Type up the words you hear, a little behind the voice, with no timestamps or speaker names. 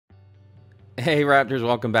Hey Raptors,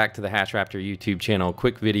 welcome back to the HashRaptor YouTube channel.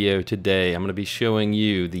 Quick video today. I'm going to be showing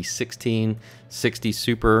you the 1660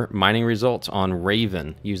 Super mining results on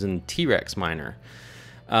Raven using T-Rex miner.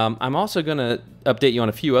 I'm also going to update you on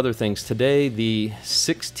a few other things. Today the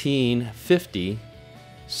 1650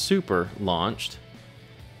 Super launched.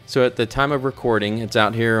 So at the time of recording, it's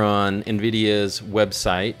out here on NVIDIA's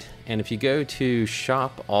website. And if you go to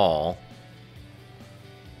Shop All,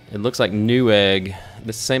 it looks like Newegg,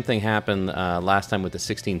 the same thing happened last time with the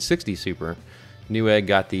 1660 Super. Newegg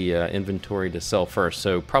got the inventory to sell first,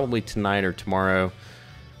 so probably tonight or tomorrow,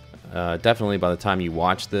 definitely by the time you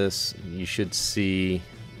watch this, you should see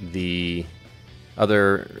the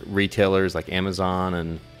other retailers like Amazon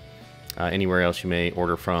and anywhere else you may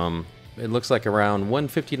order from. It looks like around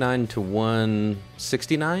 $159 to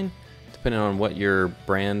 $169, depending on what your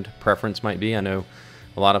brand preference might be. I know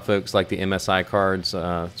a lot of folks like the MSI cards.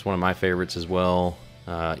 It's one of my favorites as well.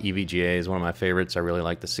 EVGA is one of my favorites. I really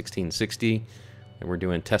like the 1660 that we're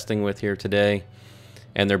doing testing with here today.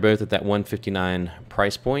 And they're both at that $159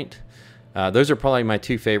 price point. Those are probably my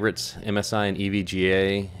two favorites, MSI and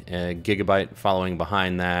EVGA. Gigabyte following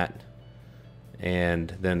behind that.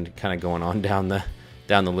 And then kind of going on down the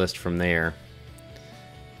list from there.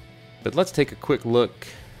 But let's take a quick look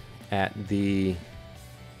at the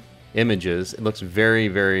images. It looks very,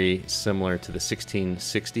 very similar to the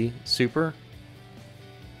 1660 Super.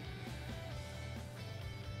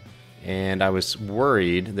 And I was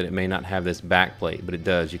worried that it may not have this backplate, but it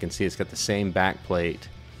does. You can see it's got the same backplate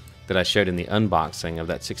that I showed in the unboxing of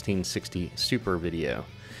that 1660 Super video.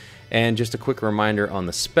 And just a quick reminder on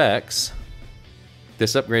the specs,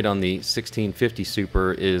 this upgrade on the 1650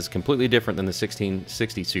 Super is completely different than the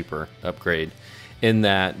 1660 Super upgrade, in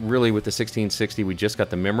that really with the 1660 we just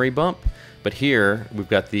got the memory bump, but here we've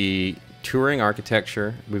got the Turing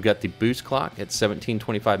architecture, we've got the boost clock at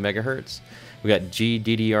 1725 megahertz, we got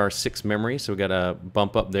GDDR6 memory, so we got a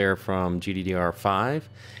bump up there from GDDR5,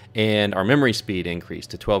 and our memory speed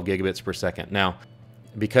increased to 12 gigabits per second. Now,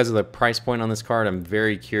 because of the price point on this card, I'm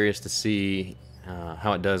very curious to see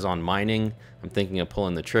how it does on mining. I'm thinking of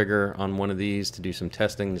pulling the trigger on one of these to do some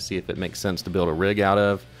testing to see if it makes sense to build a rig out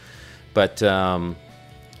of. But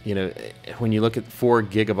you know, when you look at 4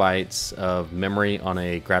 gigabytes of memory on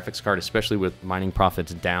a graphics card, especially with mining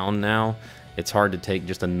profits down now, it's hard to take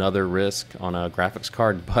just another risk on a graphics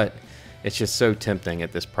card, but it's just so tempting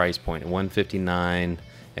at this price point, $159,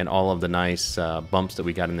 and all of the nice bumps that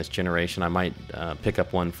we got in this generation. I might pick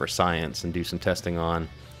up one for science and do some testing on,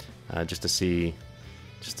 just to see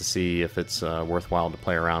if it's worthwhile to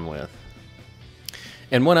play around with.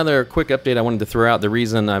 And one other quick update I wanted to throw out. The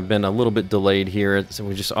reason I've been a little bit delayed here is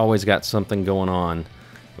we just always got something going on.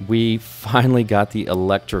 We finally got the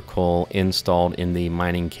electrical installed in the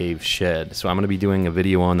mining cave shed. So I'm going to be doing a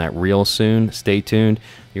video on that real soon. Stay tuned.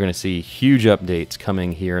 You're going to see huge updates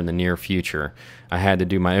coming here in the near future. I had to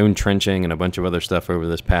do my own trenching and a bunch of other stuff over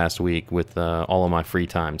this past week with all of my free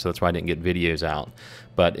time, so that's why I didn't get videos out.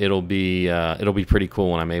 But it'll be pretty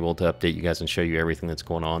cool when I'm able to update you guys and show you everything that's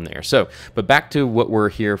going on there. So, but back to what we're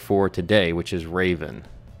here for today, which is Raven.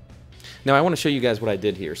 Now I want to show you guys what I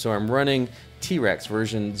did here. So I'm running T-Rex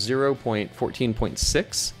version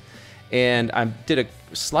 0.14.6, and I did a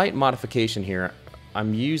slight modification here.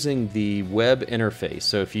 I'm using the web interface,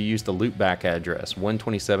 so if you use the loopback address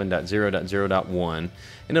 127.0.0.1,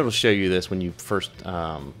 and it'll show you this when you first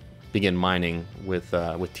begin mining with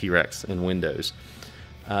T-Rex in Windows.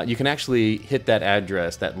 You can actually hit that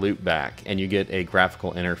address, that loopback, and you get a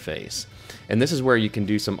graphical interface. And this is where you can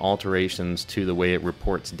do some alterations to the way it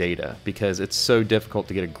reports data, because it's so difficult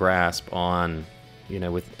to get a grasp on, you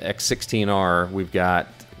know, with X16R, we've got,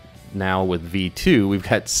 now with V2, we've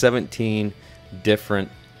got 17 different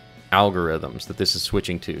algorithms that this is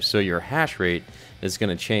switching to. So your hash rate is going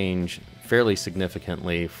to change fairly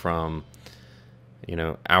significantly from, you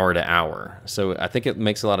know, hour to hour. So I think it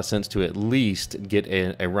makes a lot of sense to at least get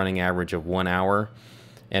a running average of 1 hour.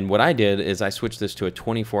 And what I did is I switched this to a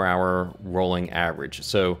 24-hour rolling average.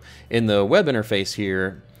 So in the web interface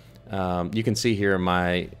here, you can see here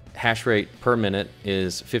my hash rate per minute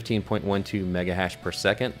is 15.12 megahash per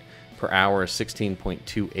second, per hour is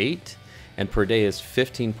 16.28, and per day is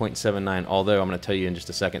 15.79, although I'm going to tell you in just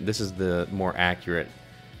a second, this is the more accurate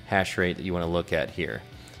hash rate that you want to look at here.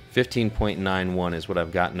 15.91 is what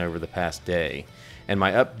I've gotten over the past day. And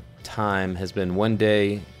my uptime has been 1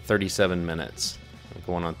 day, 37 minutes. I'm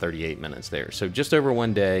going on 38 minutes there. So just over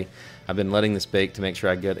 1 day, I've been letting this bake to make sure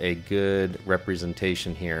I get a good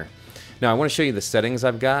representation here. Now I want to show you the settings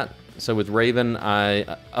I've got. So with Raven,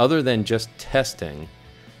 other than just testing,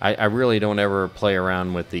 I really don't ever play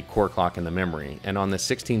around with the core clock and the memory. And on the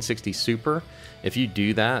 1660 Super, if you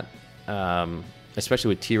do that, especially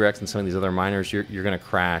with T-Rex and some of these other miners, you're going to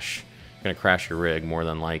crash. You're going to crash your rig more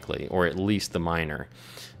than likely, or at least the miner.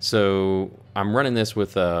 So I'm running this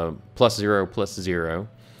with a +0/+0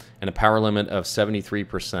 and a power limit of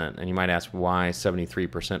 73%. And you might ask, why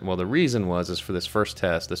 73%? Well, the reason is for this first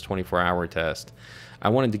test, this 24-hour test, I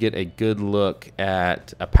wanted to get a good look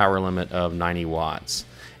at a power limit of 90 watts.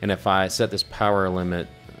 And if I set this power limit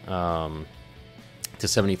to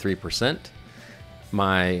 73%,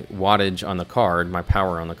 my wattage on the card, my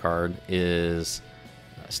power on the card, is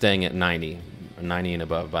staying at 90 and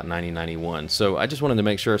above, about 90, 91. So I just wanted to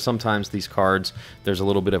make sure. Sometimes these cards, there's a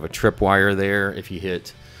little bit of a tripwire there. If you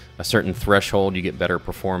hit a certain threshold, you get better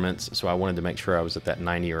performance. So I wanted to make sure I was at that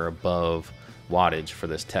 90 or above wattage for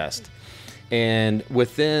this test. And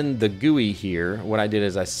within the GUI here, what I did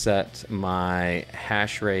is I set my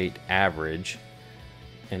hash rate average.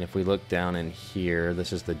 And if we look down in here,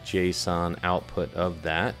 this is the JSON output of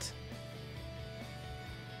that.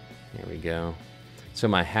 Here we go. So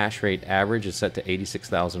my hash rate average is set to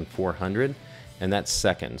 86,400, and that's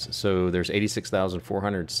seconds. So there's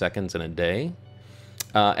 86,400 seconds in a day.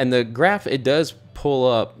 And the graph, it does pull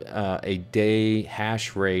up a day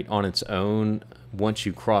hash rate on its own. Once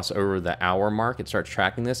you cross over the hour mark, it starts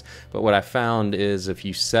tracking this. But what I found is if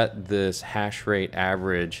you set this hash rate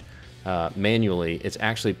average manually, it's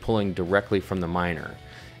actually pulling directly from the miner.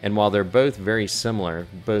 And while they're both very similar,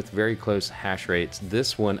 both very close hash rates,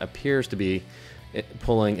 this one appears to be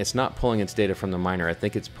it's not pulling its data from the miner. I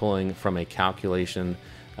think it's pulling from a calculation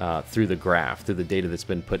through the graph, through the data that's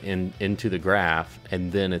been put into the graph,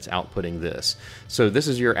 and then it's outputting this. So this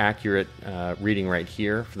is your accurate reading right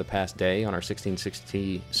here for the past day on our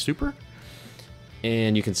 1660 Super.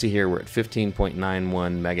 And you can see here we're at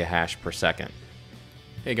 15.91 mega hash per second.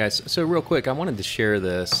 Hey guys, so real quick, I wanted to share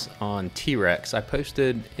this on T-Rex. I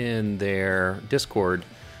posted in their Discord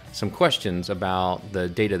some questions about the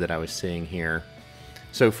data that I was seeing here.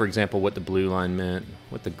 So for example, what the blue line meant,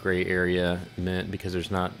 what the gray area meant, because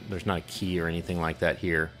there's not a key or anything like that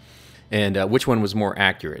here. And which one was more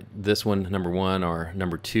accurate, this one, number 1, or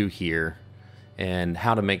number 2 here, and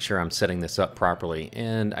how to make sure I'm setting this up properly.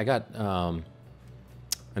 And I got an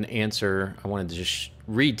answer I wanted to just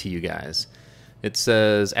read to you guys. It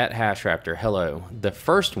says, at HashRaptor, hello. The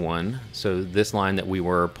first one, so this line that we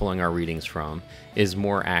were pulling our readings from, is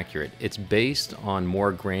more accurate. It's based on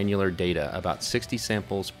more granular data, about 60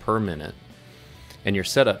 samples per minute, and your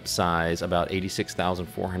setup size, about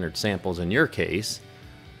 86,400 samples in your case.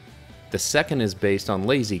 The second is based on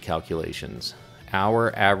lazy calculations.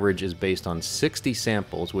 Our average is based on 60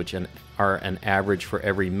 samples, which are an average for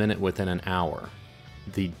every minute within an hour.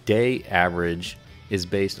 The day average is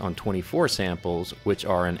based on 24 samples, which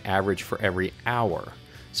are an average for every hour.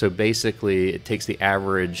 So basically, it takes the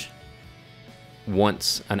average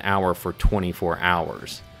once an hour for 24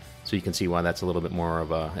 hours. So you can see why that's a little bit more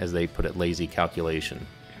of a, as they put it, lazy calculation.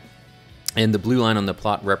 And the blue line on the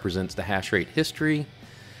plot represents the hash rate history,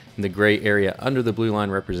 and the gray area under the blue line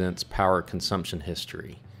represents power consumption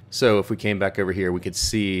history. So if we came back over here, we could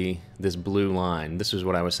see this blue line. This is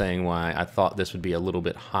what I was saying, why I thought this would be a little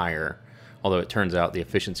bit higher, although it turns out the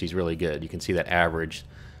efficiency is really good. You can see that average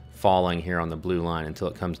falling here on the blue line until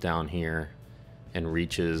it comes down here and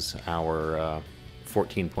reaches our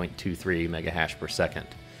 14.23 mega hash per second.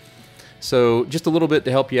 So just a little bit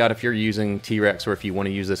to help you out if you're using T-Rex, or if you want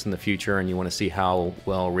to use this in the future and you want to see how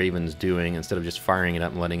well Raven's doing instead of just firing it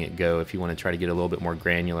up and letting it go. If you want to try to get a little bit more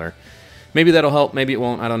granular, maybe that'll help, maybe it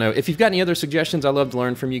won't, I don't know. If you've got any other suggestions, I'd love to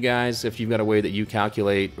learn from you guys. If you've got a way that you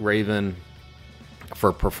calculate Raven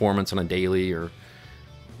for performance on a daily or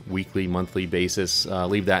weekly, monthly basis,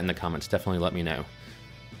 leave that in the comments. Definitely let me know.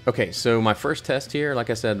 Okay, so my first test here,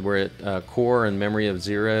 like I said, we're at core and memory of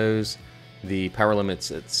zeros. The power limit's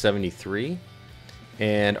at 73.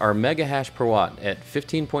 And our mega hash per watt at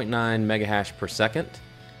 15.9 mega hash per second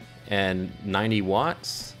and 90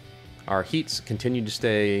 watts. Our heats continue to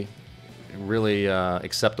stay really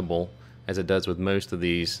acceptable, as it does with most of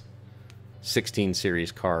these 16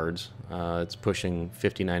 series cards. It's pushing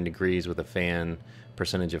 59 degrees with a fan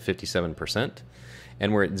percentage of 57%.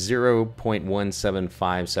 And we're at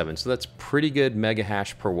 0.1757. So that's pretty good mega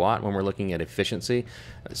hash per watt when we're looking at efficiency.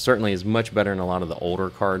 It certainly is much better than a lot of the older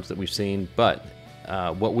cards that we've seen. But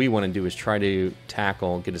what we want to do is try to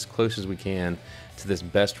get as close as we can to this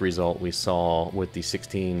best result we saw with the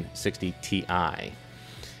 1660 Ti.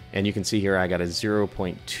 And you can see here I got a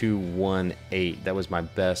 0.218. That was my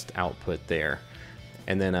best output there.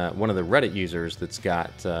 And then one of the Reddit users that's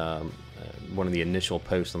got one of the initial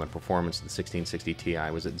posts on the performance of the 1660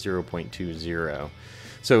 Ti was at 0.20.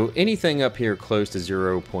 So anything up here close to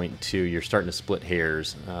 0.2, you're starting to split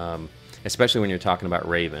hairs, especially when you're talking about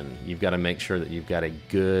Raven. You've got to make sure that you've got a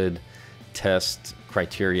good test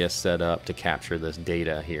criteria set up to capture this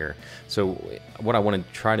data here. So what I want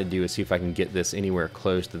to try to do is see if I can get this anywhere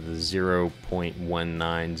close to the 0.19,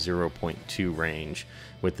 0.2 range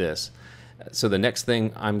with this. So the next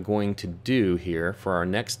thing I'm going to do here for our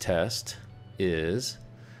next test is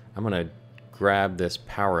I'm going to grab this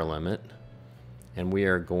power limit, and we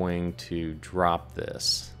are going to drop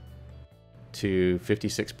this to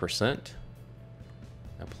 56%.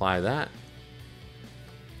 Apply that.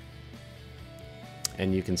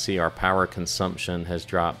 And you can see our power consumption has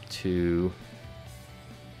dropped to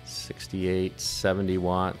 68, 70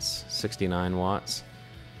 watts, 69 watts.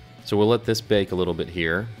 So we'll let this bake a little bit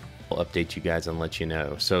here. I'll update you guys and let you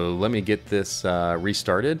know. So let me get this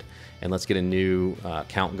restarted, and let's get a new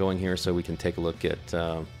count going here so we can take a look at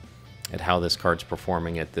how this card's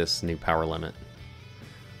performing at this new power limit.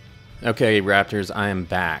 Okay, Raptors, I am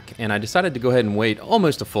back, and I decided to go ahead and wait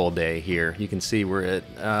almost a full day here. You can see we're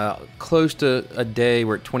at close to a day.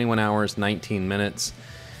 We're at 21 hours, 19 minutes,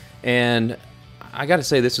 and I got to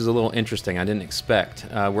say this is a little interesting. I didn't expect.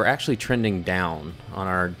 We're actually trending down on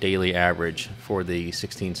our daily average for the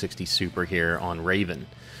 1660 Super here on Raven,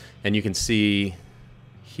 and you can see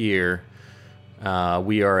here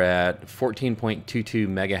we are at 14.22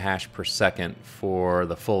 mega hash per second for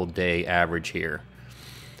the full day average here.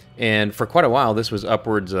 And for quite a while, this was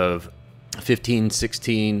upwards of 15,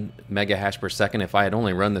 16 mega hash per second. If I had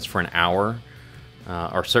only run this for an hour,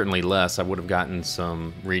 or certainly less, I would have gotten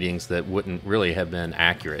some readings that wouldn't really have been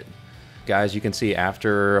accurate. Guys, you can see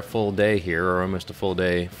after a full day here, or almost a full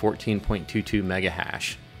day, 14.22 mega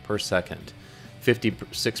hash per second,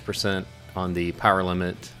 56% on the power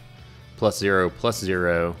limit, +0,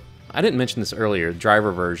 +0. I didn't mention this earlier.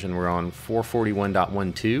 Driver version, we're on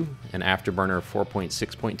 441.12 and Afterburner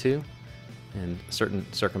 4.6.2. In certain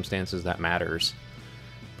circumstances, that matters.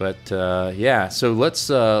 But yeah, so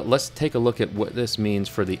let's take a look at what this means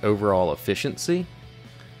for the overall efficiency.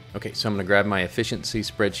 Okay, so I'm going to grab my efficiency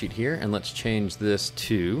spreadsheet here, and let's change this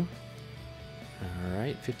to, all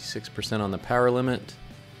right, 56% on the power limit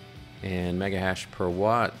and mega hash per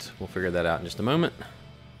watt. We'll figure that out in just a moment.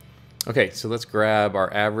 Okay, so let's grab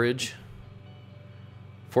our average,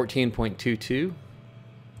 14.22,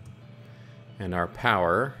 and our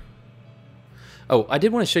power. Oh, I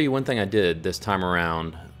did want to show you one thing I did this time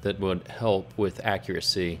around that would help with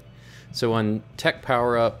accuracy. So on Tech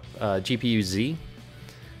Power Up GPU Z,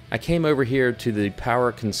 I came over here to the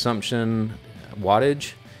power consumption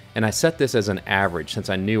wattage, and I set this as an average since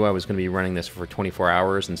I knew I was going to be running this for 24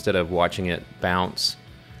 hours instead of watching it bounce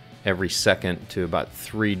every second to about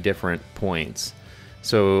 3 different points.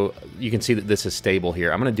 So you can see that this is stable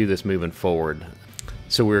here. I'm going to do this moving forward.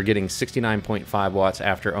 So we're getting 69.5 watts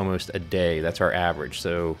after almost a day. That's our average.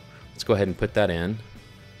 So let's go ahead and put that in.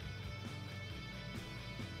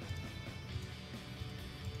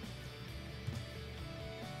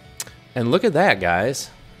 And look at that,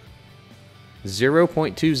 guys.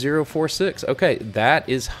 0.2046. Okay, that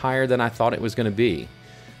is higher than I thought it was going to be.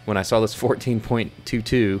 When I saw this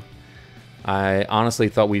 14.22, I honestly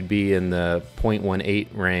thought we'd be in the 0.18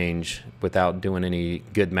 range without doing any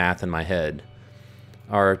good math in my head.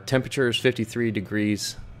 Our temperature is 53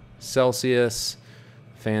 degrees Celsius,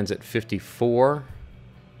 fans at 54,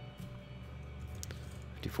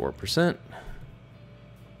 54%,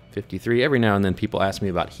 53. Every now and then people ask me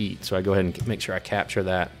about heat, so I go ahead and make sure I capture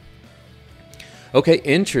that. Okay,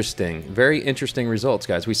 interesting. Very interesting results,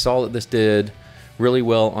 guys. We saw that this did really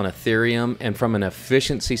well on Ethereum, and from an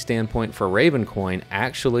efficiency standpoint for Ravencoin,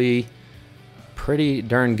 actually pretty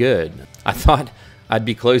darn good. I thought I'd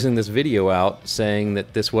be closing this video out saying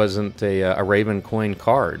that this wasn't a Ravencoin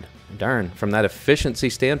card. Darn, from that efficiency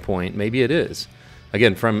standpoint, maybe it is.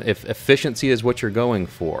 Again, from if efficiency is what you're going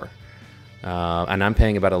for, and I'm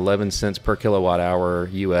paying about 11 cents per kilowatt hour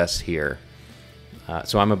US here.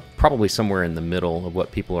 So I'm probably somewhere in the middle of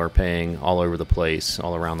what people are paying all over the place,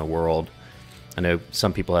 all around the world. I know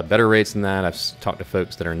some people have better rates than that. I've talked to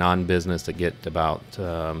folks that are non-business that get about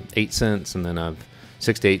 8 cents, and then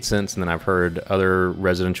 6 to 8 cents, and then I've heard other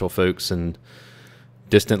residential folks in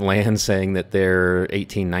distant lands saying that they're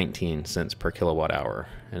 18, 19 cents per kilowatt hour,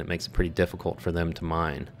 and it makes it pretty difficult for them to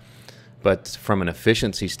mine. But from an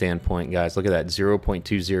efficiency standpoint, guys, look at that,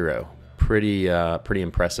 0.20, pretty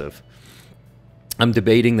impressive. I'm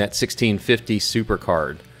debating that 1650 Super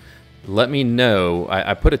card. Let me know.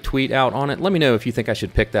 I put a tweet out on it. Let me know if you think I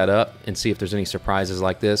should pick that up and see if there's any surprises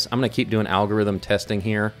like this. I'm going to keep doing algorithm testing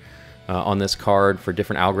here. on this card for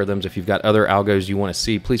different algorithms. If you've got other algos you want to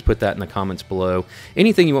see, please put that in the comments below.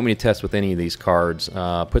 Anything you want me to test with any of these cards,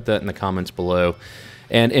 put that in the comments below.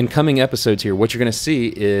 And in coming episodes here, what you're going to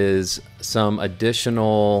see is some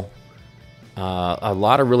additional, a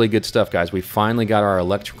lot of really good stuff, guys. We finally got our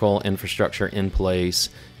electrical infrastructure in place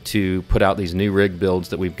to put out these new rig builds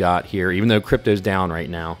that we've got here, even though crypto's down right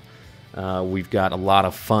now. We've got a lot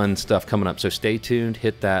of fun stuff coming up, so stay tuned,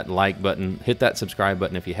 hit that like button, hit that subscribe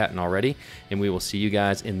button if you hadn't already, and we will see you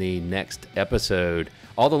guys in the next episode.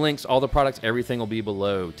 All the links, all the products, everything will be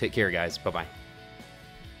below. Take care, guys. Bye-bye.